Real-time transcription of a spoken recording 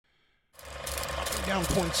down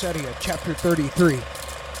Poinsettia, Chapter 33.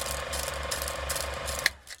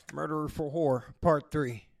 Murderer for Whore, Part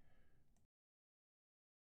 3.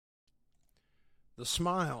 The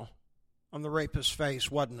smile on the rapist's face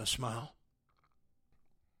wasn't a smile.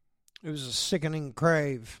 It was a sickening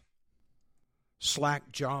crave,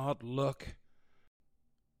 slack-jawed look,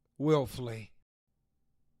 willfully.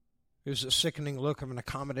 It was a sickening look of an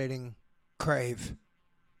accommodating crave.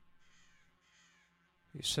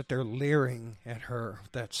 You sit there leering at her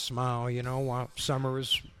with that smile, while Summer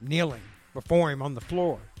was kneeling before him on the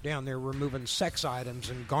floor, down there removing sex items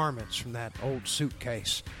and garments from that old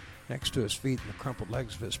suitcase next to his feet and the crumpled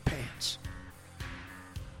legs of his pants.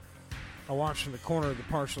 I watched from the corner of the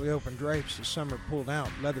partially open drapes as Summer pulled out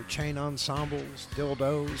leather chain ensembles,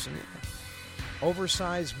 dildos, and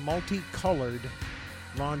oversized multicolored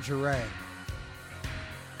lingerie.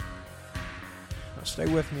 Now stay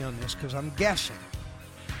with me on this, because I'm guessing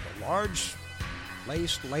the large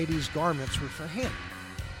laced ladies' garments were for him.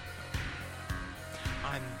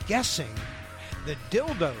 I'm guessing the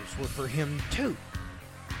dildos were for him too.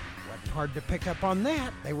 Wasn't hard to pick up on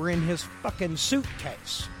that. They were in his fucking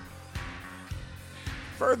suitcase.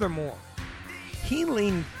 Furthermore, he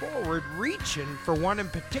leaned forward, reaching for one in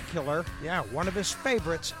particular, one of his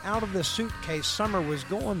favorites, out of the suitcase Summer was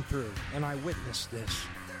going through, and I witnessed this.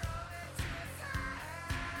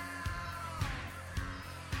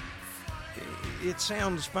 It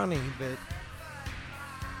sounds funny, but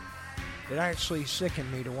it actually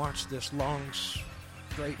sickened me to watch this long,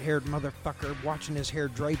 straight-haired motherfucker watching his hair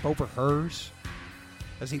drape over hers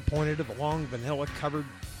as he pointed to the long, vanilla-covered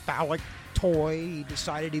phallic toy he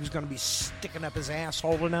decided he was going to be sticking up his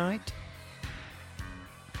asshole tonight.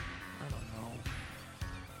 I don't know.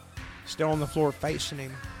 Still on the floor facing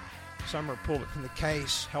him, Summer pulled it from the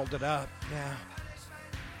case, held it up. Yeah.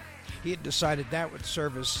 He had decided that would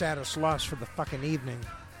serve as saddest lust for the fucking evening.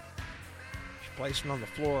 She placed him on the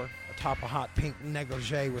floor atop a hot pink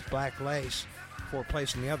negligee with black lace before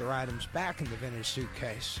placing the other items back in the vintage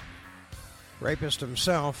suitcase. Rapist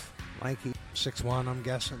himself, lanky, 6'1", I'm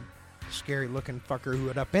guessing, scary-looking fucker who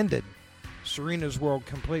had upended Serena's world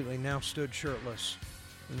completely, now stood shirtless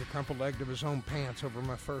in the crumpled leg of his own pants over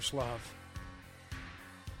my first love.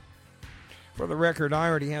 For the record, I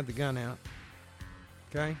already had the gun out.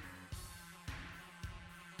 Okay?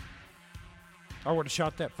 I would have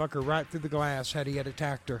shot that fucker right through the glass had he had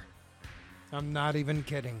attacked her. I'm not even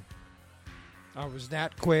kidding. I was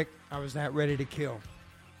that quick. I was that ready to kill.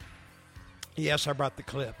 Yes, I brought the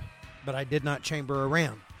clip, but I did not chamber a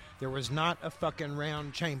round. There was not a fucking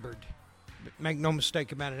round chambered. But make no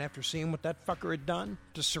mistake about it, after seeing what that fucker had done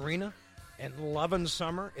to Serena and loving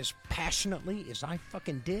Summer as passionately as I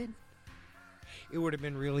fucking did, it would have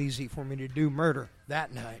been real easy for me to do murder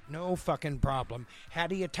that night. No fucking problem.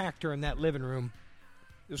 Had he attacked her in that living room,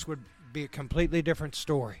 this would be a completely different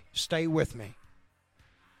story. Stay with me.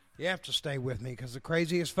 You have to stay with me, because the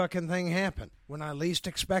craziest fucking thing happened when I least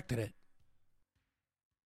expected it.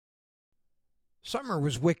 Summer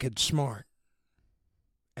was wicked smart.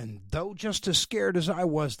 And though just as scared as I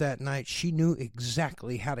was that night, she knew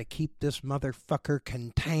exactly how to keep this motherfucker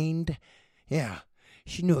contained. Yeah,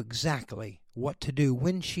 she knew exactly what to do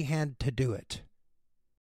when she had to do it.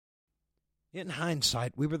 In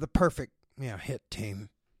hindsight, we were the perfect, hit team.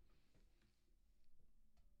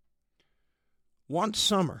 Once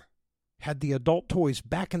Summer had the adult toys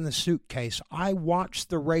back in the suitcase, I watched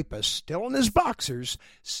the rapist, still in his boxers,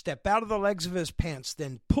 step out of the legs of his pants,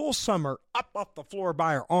 then pull Summer up off the floor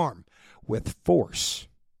by her arm with force.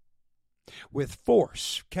 With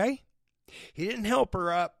force, okay? He didn't help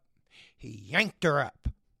her up. He yanked her up.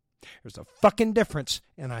 There's a fucking difference,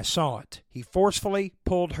 and I saw it. He forcefully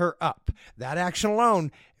pulled her up. That action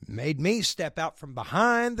alone made me step out from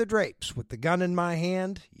behind the drapes with the gun in my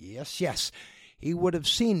hand. Yes. He would have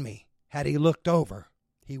seen me had he looked over.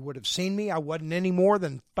 He would have seen me. I wasn't any more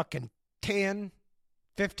than fucking 10,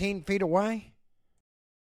 15 feet away.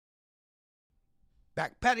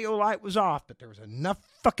 Back patio light was off, but there was enough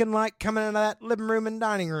fucking light coming out of that living room and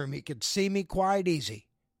dining room he could see me quite easy.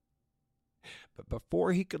 But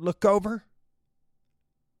before he could look over,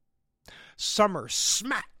 Summer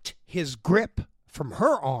smacked his grip from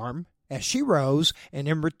her arm as she rose, and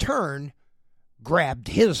in return, grabbed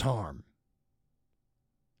his arm.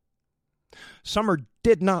 Summer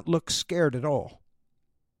did not look scared at all.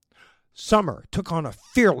 Summer took on a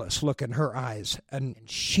fearless look in her eyes, and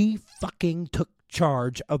she fucking took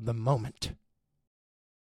charge of the moment.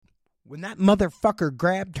 When that motherfucker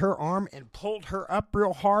grabbed her arm and pulled her up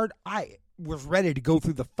real hard, I was ready to go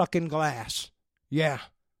through the fucking glass. Yeah,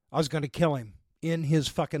 I was going to kill him in his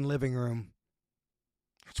fucking living room.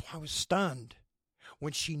 That's why I was stunned.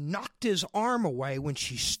 when she knocked his arm away when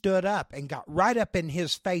she stood up and got right up in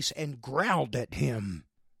his face and growled at him.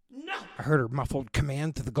 "No!" I heard her muffled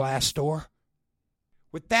command through the glass door.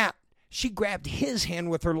 With that, she grabbed his hand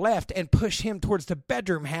with her left and pushed him towards the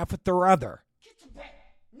bedroom half with her other. "Get to bed,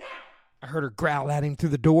 now!" I heard her growl at him through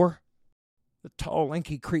the door. The tall,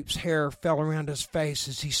 lanky creep's hair fell around his face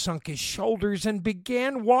as he sunk his shoulders and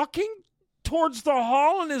began walking towards the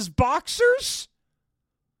hall in his boxers.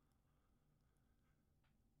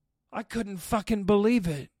 I couldn't fucking believe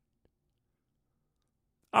it.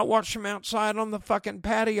 I watched him outside on the fucking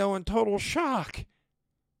patio in total shock.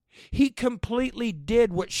 He completely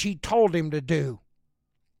did what she told him to do.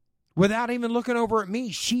 Without even looking over at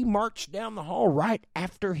me, she marched down the hall right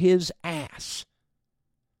after his ass.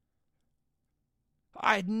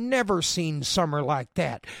 I'd never seen Summer like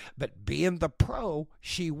that, but being the pro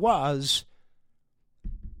she was,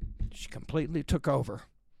 she completely took over.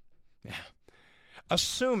 Yeah.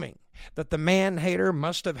 Assuming that the man-hater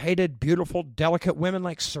must have hated beautiful, delicate women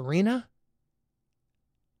like Serena,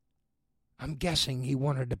 I'm guessing he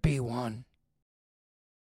wanted to be one.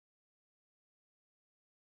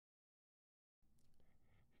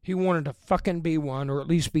 He wanted to fucking be one, or at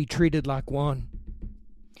least be treated like one.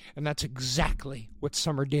 And that's exactly what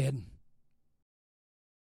Summer did.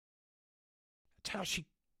 That's how she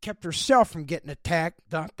kept herself from getting attacked.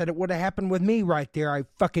 Not that it would have happened with me right there. I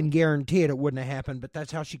fucking guarantee it wouldn't have happened. But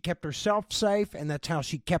that's how she kept herself safe, and that's how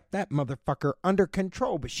she kept that motherfucker under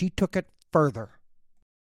control. But she took it further.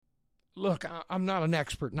 Look, I'm not an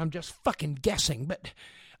expert, and I'm just fucking guessing, but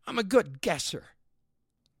I'm a good guesser.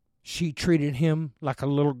 She treated him like a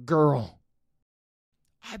little girl.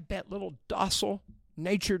 I bet little docile,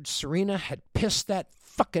 natured Serena had pissed that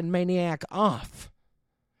fucking maniac off.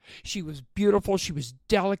 She was beautiful, she was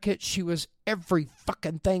delicate, she was every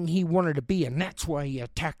fucking thing he wanted to be, and that's why he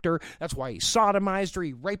attacked her. That's why he sodomized her,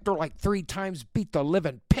 he raped her like 3 times, beat the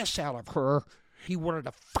living piss out of her. He wanted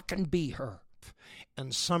to fucking be her.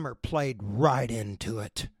 And Summer played right into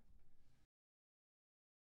it.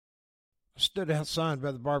 I stood outside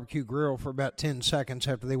by the barbecue grill for about 10 seconds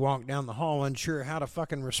after they walked down the hall, unsure how to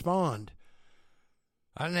fucking respond.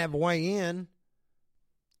 I didn't have a way in.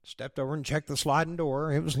 Stepped over and checked the sliding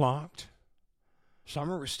door. It was locked.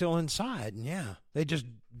 Summer was still inside, and yeah, they just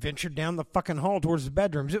ventured down the fucking hall towards the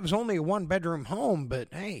bedrooms. It was only a 1-bedroom home, but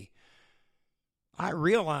hey, I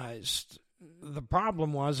realized the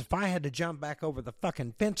problem was if I had to jump back over the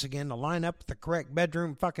fucking fence again to line up the correct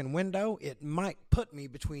bedroom fucking window, it might put me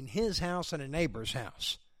between his house and a neighbor's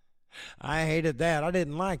house. I hated that. I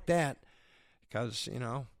didn't like that because,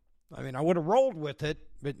 I would have rolled with it,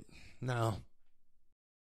 but no.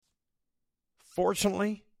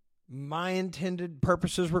 Fortunately, my intended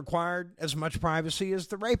purposes required as much privacy as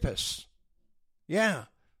the rapist's. Yeah.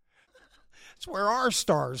 That's where our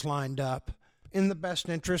stars lined up. In the best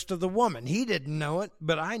interest of the woman. He didn't know it,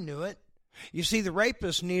 but I knew it. You see, the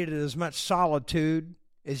rapist needed as much solitude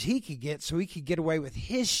as he could get so he could get away with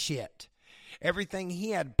his shit. Everything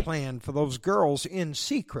he had planned for those girls in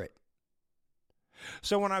secret.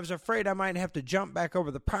 So when I was afraid I might have to jump back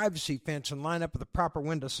over the privacy fence and line up at the proper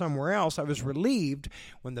window somewhere else, I was relieved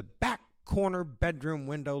when the back corner bedroom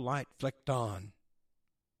window light flicked on.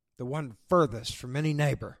 The one furthest from any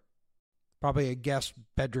neighbor. Probably a guest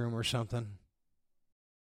bedroom or something.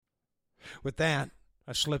 With that,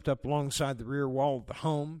 I slipped up alongside the rear wall of the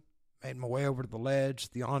home, made my way over to the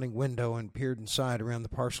ledge, the awning window, and peered inside around the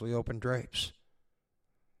partially open drapes.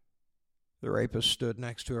 The rapist stood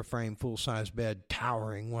next to a framed full-size bed,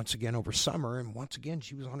 towering once again over Summer, and once again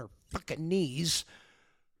she was on her fucking knees.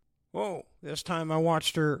 Whoa, this time I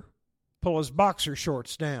watched her pull his boxer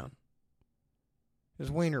shorts down.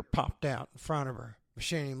 His wiener popped out in front of her, but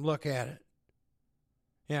she didn't even look at it.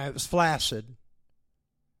 Yeah, it was flaccid.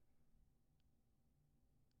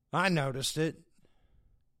 I noticed it.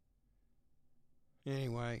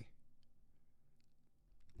 Anyway,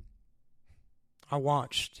 I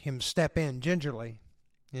watched him step in gingerly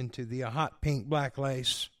into the hot pink black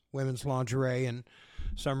lace women's lingerie, and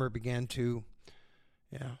Summer began to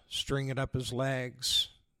string it up his legs,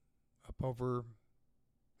 up over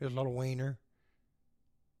his little wiener.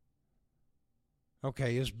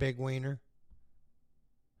 Okay, his big wiener.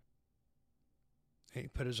 He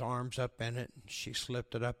put his arms up in it, and she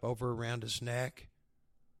slipped it up over around his neck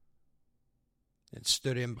and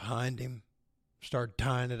stood in behind him, started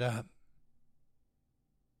tying it up.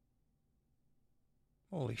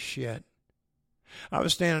 Holy shit. I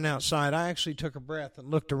was standing outside. I actually took a breath and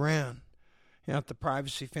looked around out the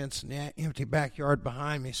privacy fence in the empty backyard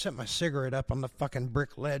behind me, set my cigarette up on the fucking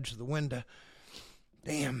brick ledge of the window.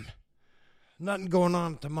 Damn. Nothing going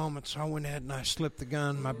on at the moment, so I went ahead and I slipped the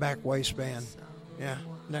gun in my back waistband. Yeah,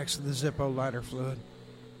 next to the Zippo lighter fluid.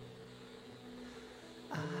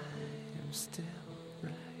 I am still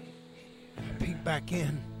right here. I peeked back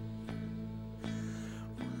in.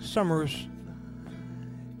 Summers,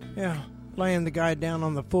 laying the guy down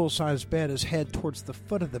on the full-size bed, his head towards the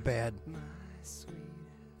foot of the bed.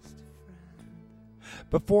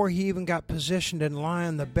 Before he even got positioned and lie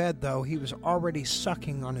on the bed, though, he was already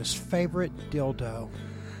sucking on his favorite dildo.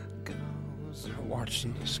 I watched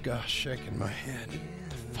in disgust, shaking my head.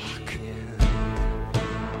 The fuck?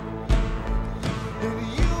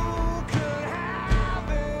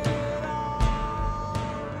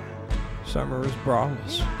 Summer was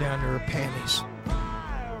braless, down to her panties,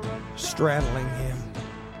 straddling him,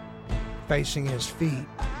 facing his feet.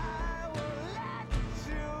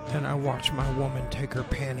 And I watched my woman take her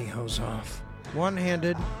pantyhose off.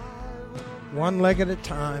 One-handed, one leg at a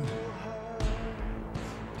time.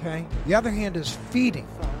 Okay? The other hand is feeding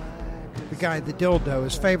the guy the dildo,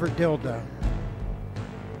 his favorite dildo.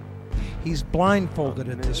 He's blindfolded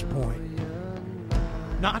at this point.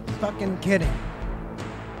 Not fucking kidding.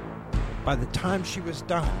 By the time she was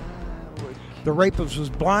done, the rapist was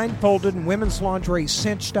blindfolded and women's lingerie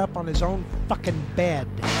cinched up on his own fucking bed.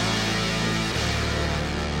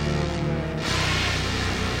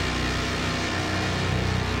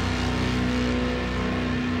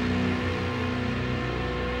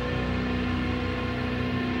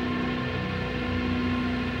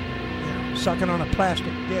 Sucking on a plastic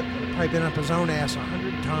dick that had probably been up his own ass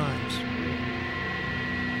 100 times.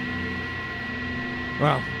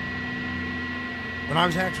 Well, when I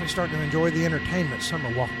was actually starting to enjoy the entertainment,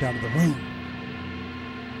 Summer walked out of the room.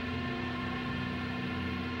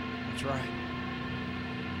 That's right.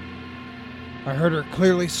 I heard her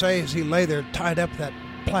clearly say as he lay there tied up that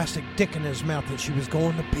plastic dick in his mouth that she was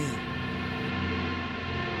going to pee.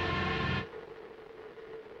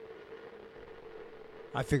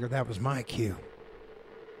 I figured that was my cue.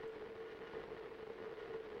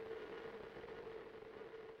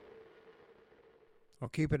 I'll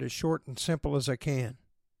keep it as short and simple as I can.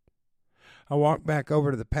 I walked back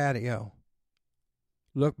over to the patio,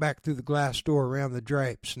 looked back through the glass door around the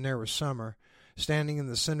drapes, and there was Summer, standing in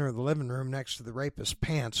the center of the living room next to the rapist's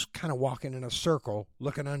pants, kind of walking in a circle,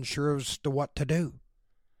 looking unsure as to what to do.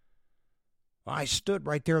 I stood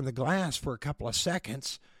right there in the glass for a couple of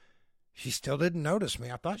seconds. She still didn't notice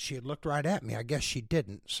me. I thought she had looked right at me. I guess she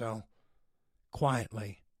didn't, so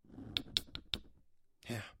quietly,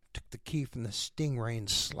 took the key from the stingray and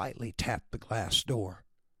slightly tapped the glass door.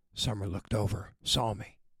 Summer looked over, saw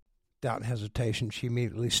me. Without hesitation, she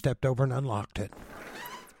immediately stepped over and unlocked it.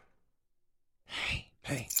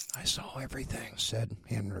 Hey, I saw everything, said,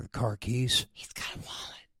 handing her the car keys. He's got a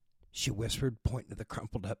wallet, she whispered, pointing to the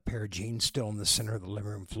crumpled up pair of jeans still in the center of the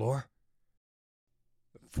living room floor.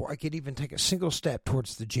 Before I could even take a single step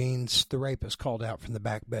towards the jeans, the rapist called out from the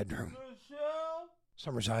back bedroom. Michelle?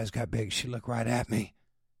 Summer's eyes got big. She looked right at me.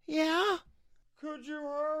 Yeah? Could you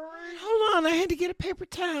hurry? Hold on, I had to get a paper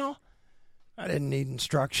towel. I didn't need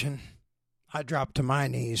instruction. I dropped to my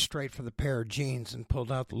knees straight for the pair of jeans and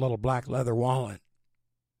pulled out the little black leather wallet.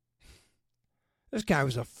 This guy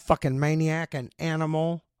was a fucking maniac, an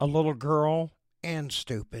animal, a little girl, and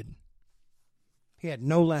stupid. He had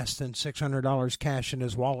no less than $600 cash in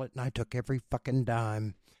his wallet, and I took every fucking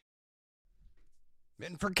dime.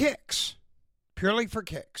 And for kicks. Purely for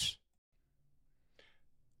kicks.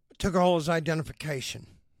 I took all his identification.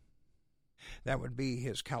 That would be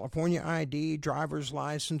his California ID, driver's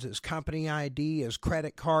license, his company ID, his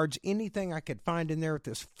credit cards, anything I could find in there with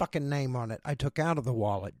this fucking name on it. I took out of the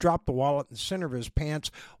wallet, dropped the wallet in the center of his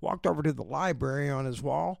pants, walked over to the library on his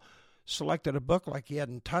wall, selected a book like he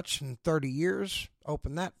hadn't touched in 30 years,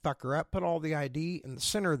 opened that fucker up, put all the ID in the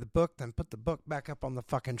center of the book, then put the book back up on the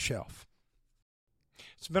fucking shelf.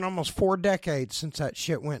 It's been almost 4 decades since that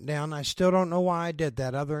shit went down. I still don't know why I did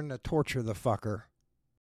that other than to torture the fucker.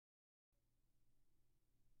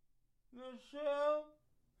 Michelle?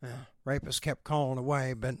 Rapist kept calling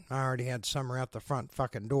away, but I already had Summer out the front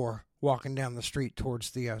fucking door, walking down the street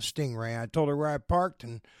towards the Stingray. I told her where I parked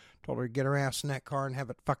and told her to get her ass in that car and have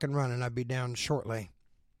it fucking running. I'd be down shortly.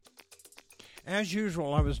 As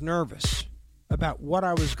usual, I was nervous about what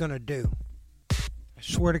I was going to do. I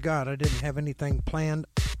swear to God, I didn't have anything planned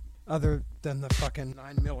other than the fucking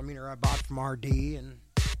 9mm I bought from RD and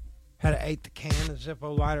had an 1/8 can of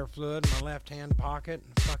Zippo lighter fluid in my left hand pocket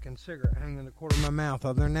and a fucking cigarette hanging in the corner of my mouth.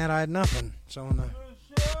 Other than that, I had nothing. So when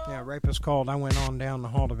the rapist called, I went on down the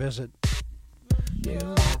hall to visit. You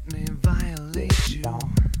let me violate you.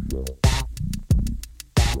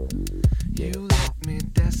 You let me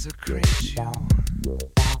desecrate you.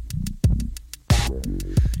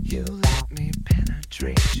 You let me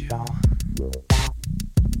penetrate you.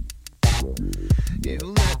 You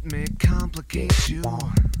let me complicate you. Help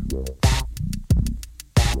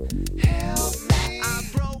me. I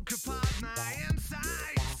broke apart my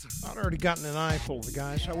insides. I'd already gotten an eyeful of the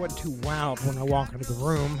guy, so I wasn't too wowed when I walked into the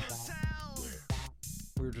room.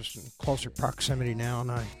 We were just in closer proximity now,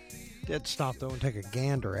 and I did stop, though, and take a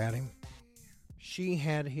gander at him. She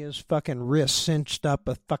had his fucking wrists cinched up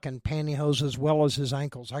with fucking pantyhose as well as his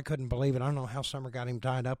ankles. I couldn't believe it. I don't know how Summer got him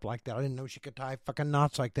tied up like that. I didn't know she could tie fucking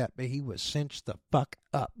knots like that, but he was cinched the fuck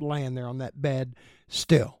up, laying there on that bed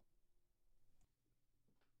still.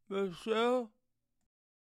 Michelle?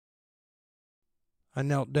 I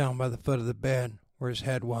knelt down by the foot of the bed where his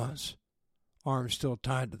head was, arms still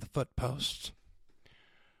tied to the footposts.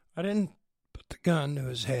 I didn't put the gun to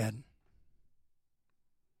his head.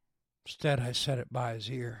 Instead, I set it by his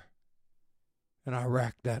ear, and I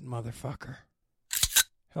racked that motherfucker.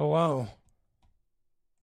 Hello.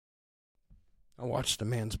 I watched the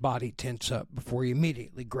man's body tense up before he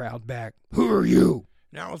immediately growled back, "Who are you?"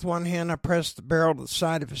 Now with one hand I pressed the barrel to the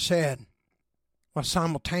side of his head, while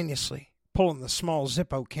simultaneously pulling the small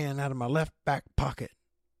Zippo can out of my left back pocket,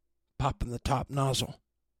 popping the top nozzle.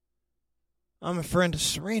 "I'm a friend of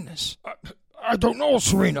Serena's." I don't know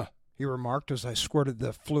Serena," he remarked as I squirted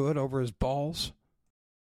the fluid over his balls.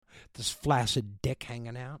 This flaccid dick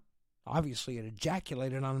hanging out. Obviously it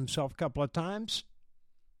ejaculated on himself a couple of times.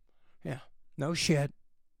 Yeah, no shit.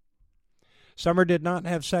 Summer did not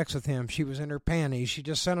have sex with him. She was in her panties. She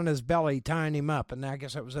just sat on his belly, tying him up, and I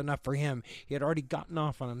guess that was enough for him. He had already gotten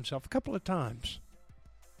off on himself a couple of times.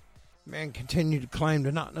 The man continued to claim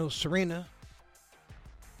to not know Serena.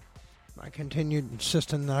 I continued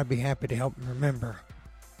insisting that I'd be happy to help him remember.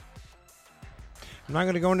 I'm not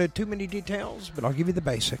going to go into too many details, but I'll give you the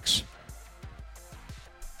basics.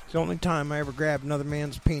 It's the only time I ever grabbed another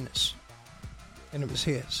man's penis, and it was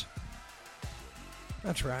his.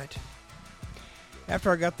 That's right.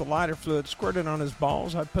 After I got the lighter fluid squirted on his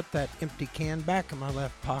balls, I put that empty can back in my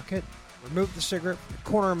left pocket, removed the cigarette from the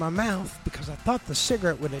corner of my mouth because I thought the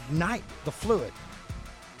cigarette would ignite the fluid.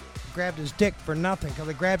 I grabbed his dick for nothing because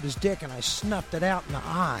I grabbed his dick and I snuffed it out in the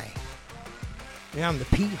eye. Down the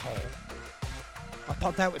pee hole. I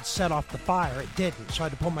thought that would set off the fire. It didn't, so I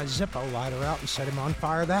had to pull my Zippo lighter out and set him on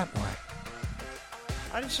fire that way.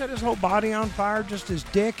 I didn't set his whole body on fire, just his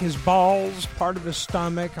dick, his balls, part of his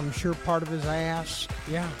stomach, I'm sure part of his ass.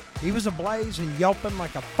 Yeah, he was ablaze and yelping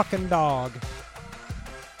like a fucking dog.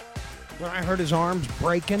 When I heard his arms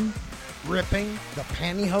breaking, ripping, the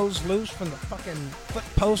pantyhose loose from the fucking foot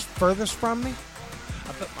post furthest from me,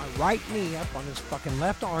 I put my right knee up on his fucking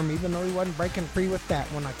left arm, even though he wasn't breaking free with that,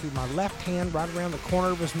 when I threw my left hand right around the corner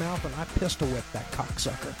of his mouth and I pistol whipped that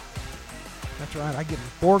cocksucker. That's right, I give him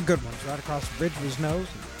 4 good ones right across the bridge of his nose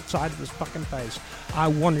and the side of his fucking face. I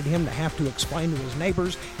wanted him to have to explain to his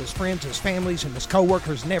neighbors, his friends, his families, and his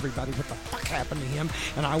co-workers and everybody what the fuck happened to him,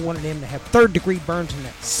 and I wanted him to have 3rd-degree burns in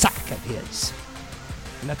that sack of his.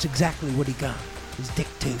 And that's exactly what he got. His dick,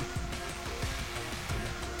 too.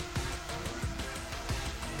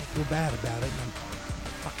 I feel bad about it, and I'm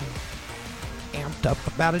fucking amped up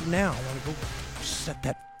about it now. I want to go set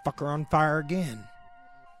that fucker on fire again.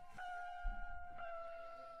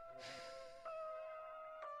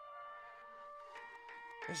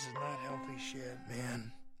 This is not healthy shit,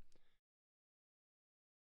 man.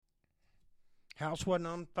 House wasn't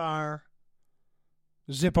on fire.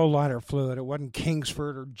 Zippo lighter fluid. It wasn't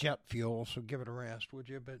Kingsford or jet fuel, so give it a rest, would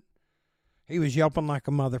you? But he was yelping like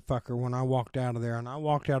a motherfucker when I walked out of there, and I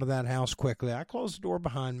walked out of that house quickly. I closed the door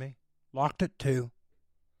behind me, locked it too.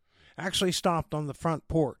 Actually stopped on the front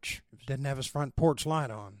porch. Didn't have his front porch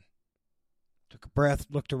light on. Took a breath,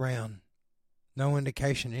 looked around. No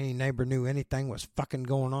indication any neighbor knew anything was fucking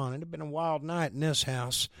going on. It had been a wild night in this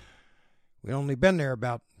house. We'd only been there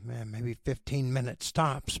about maybe 15 minutes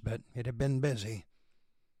tops, but it had been busy.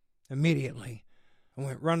 Immediately, I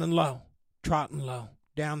went running low, trotting low,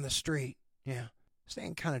 down the street. Yeah,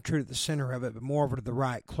 staying kind of true to the center of it, but more over to the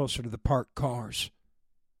right, closer to the parked cars.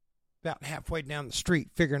 About halfway down the street,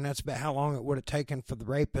 figuring that's about how long it would have taken for the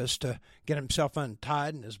rapist to get himself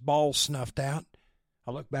untied and his balls snuffed out.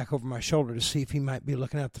 I looked back over my shoulder to see if he might be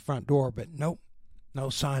looking out the front door, but nope, no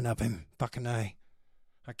sign of him. Fucking A.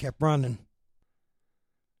 I kept running.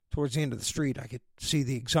 Towards the end of the street, I could see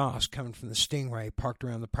the exhaust coming from the Stingray parked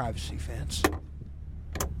around the privacy fence.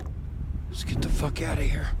 Let's get the fuck out of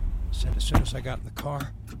here, I said as soon as I got in the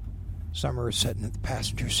car. Summer was sitting at the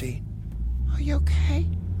passenger seat. Are you okay?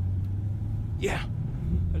 Yeah,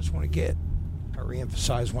 I just want to get... I I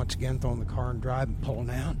re-emphasized once again, throwing the car in drive and pulling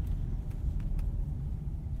out.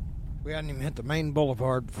 We hadn't even hit the main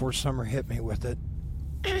boulevard before Summer hit me with it.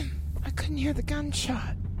 I couldn't hear the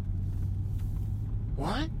gunshot.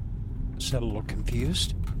 What? I said, a little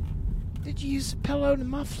confused. Did you use a pillow to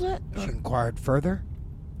muffle it? She inquired further.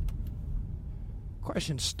 The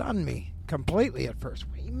question stunned me completely at first.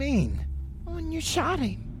 What do you mean? When you shot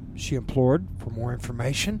him, she implored for more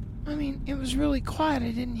information. I mean, it was really quiet. I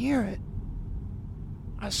didn't hear it.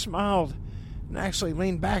 I smiled and actually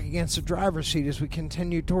leaned back against the driver's seat as we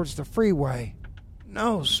continued towards the freeway.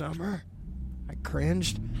 No, Summer. I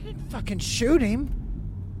cringed. I didn't fucking shoot him.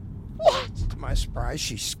 What? To my surprise,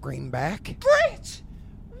 she screamed back. Brett!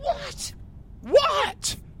 What?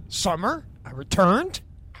 What? Summer, I returned.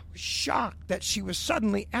 I was shocked that she was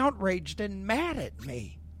suddenly outraged and mad at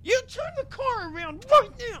me. You turn the car around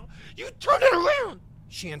right now. You turn it around,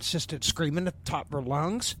 she insisted, screaming at the top of her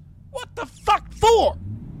lungs. What the fuck for?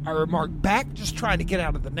 I remarked back, just trying to get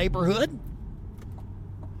out of the neighborhood.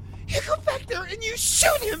 You go back there and you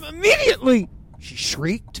shoot him immediately, she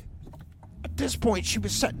shrieked. At this point, she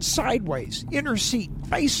was sitting sideways, in her seat,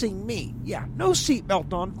 facing me. Yeah, no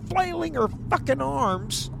seatbelt on, flailing her fucking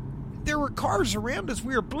arms. There were cars around as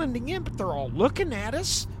we were blending in, but they're all looking at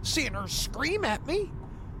us, seeing her scream at me.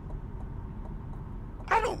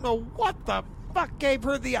 I don't know what the fuck gave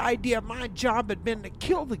her the idea my job had been to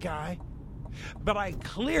kill the guy, but I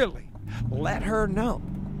clearly let her know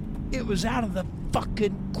it was out of the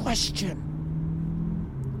fucking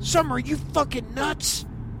question. Summer, are you fucking nuts?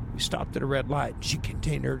 We stopped at a red light and she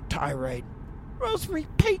continued her tirade. Rosemary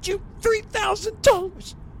paid you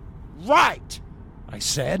 $3,000. Right, I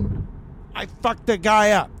said. I fucked the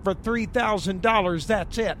guy up for $3,000,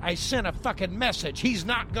 that's it. I sent a fucking message. He's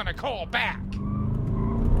not gonna call back.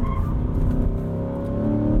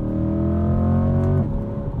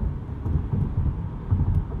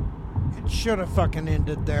 Should have fucking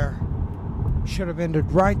ended there. Should have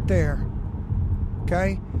ended right there.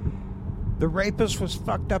 Okay? The rapist was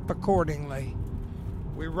fucked up accordingly.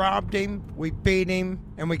 We robbed him, we beat him,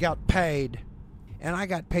 and we got paid. And I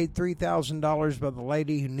got paid $3,000 by the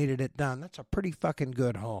lady who needed it done. That's a pretty fucking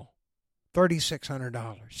good haul.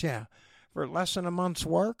 $3,600, yeah. For less than a month's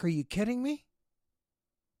work? Are you kidding me?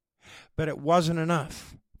 But it wasn't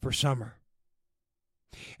enough for Summer.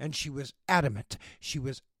 And she was adamant. She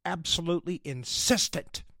was absolutely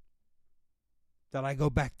insistent that I go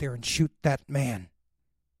back there and shoot that man.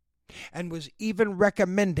 And was even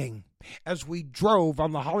recommending, as we drove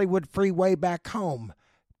on the Hollywood freeway back home,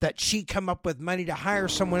 that she come up with money to hire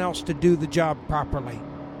someone else to do the job properly.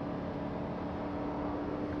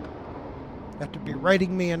 After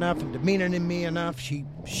berating me enough and demeaning me enough, she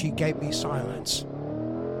gave me silence.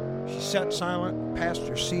 She sat silent, passed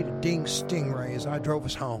her seat a ding Stingray as I drove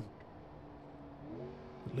us home.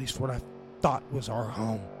 At least what I thought was our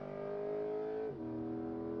home.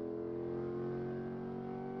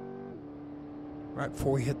 Right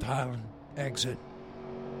before we hit the Highland exit,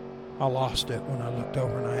 I lost it when I looked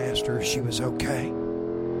over and I asked her if she was okay.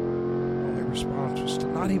 Only response was to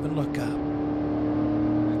not even look up.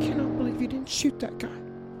 I cannot believe you didn't shoot that guy.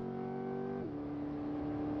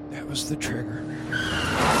 That was the trigger.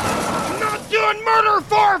 I'm not doing murder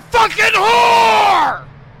for a fucking whore!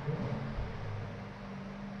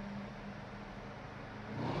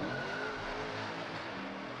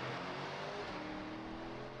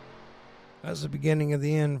 That was the beginning of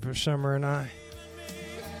the end for Summer and I.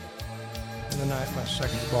 And the night my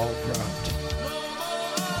second ball dropped.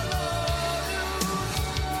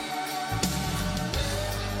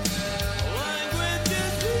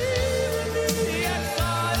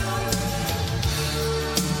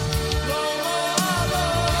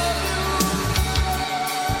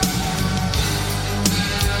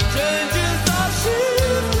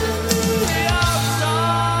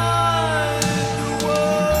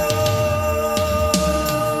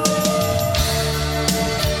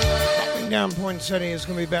 Poinsettia is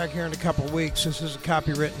going to be back here in a couple of weeks. This is a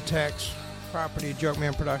copywritten text, property of Joke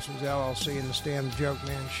Man Productions, LLC, and the Stan the Joke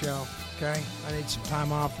Man Show. Okay? I need some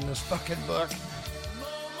time off from this fucking book.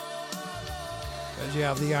 Because,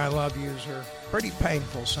 yeah, the I love yous are pretty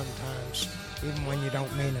painful sometimes, even when you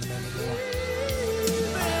don't mean them anymore.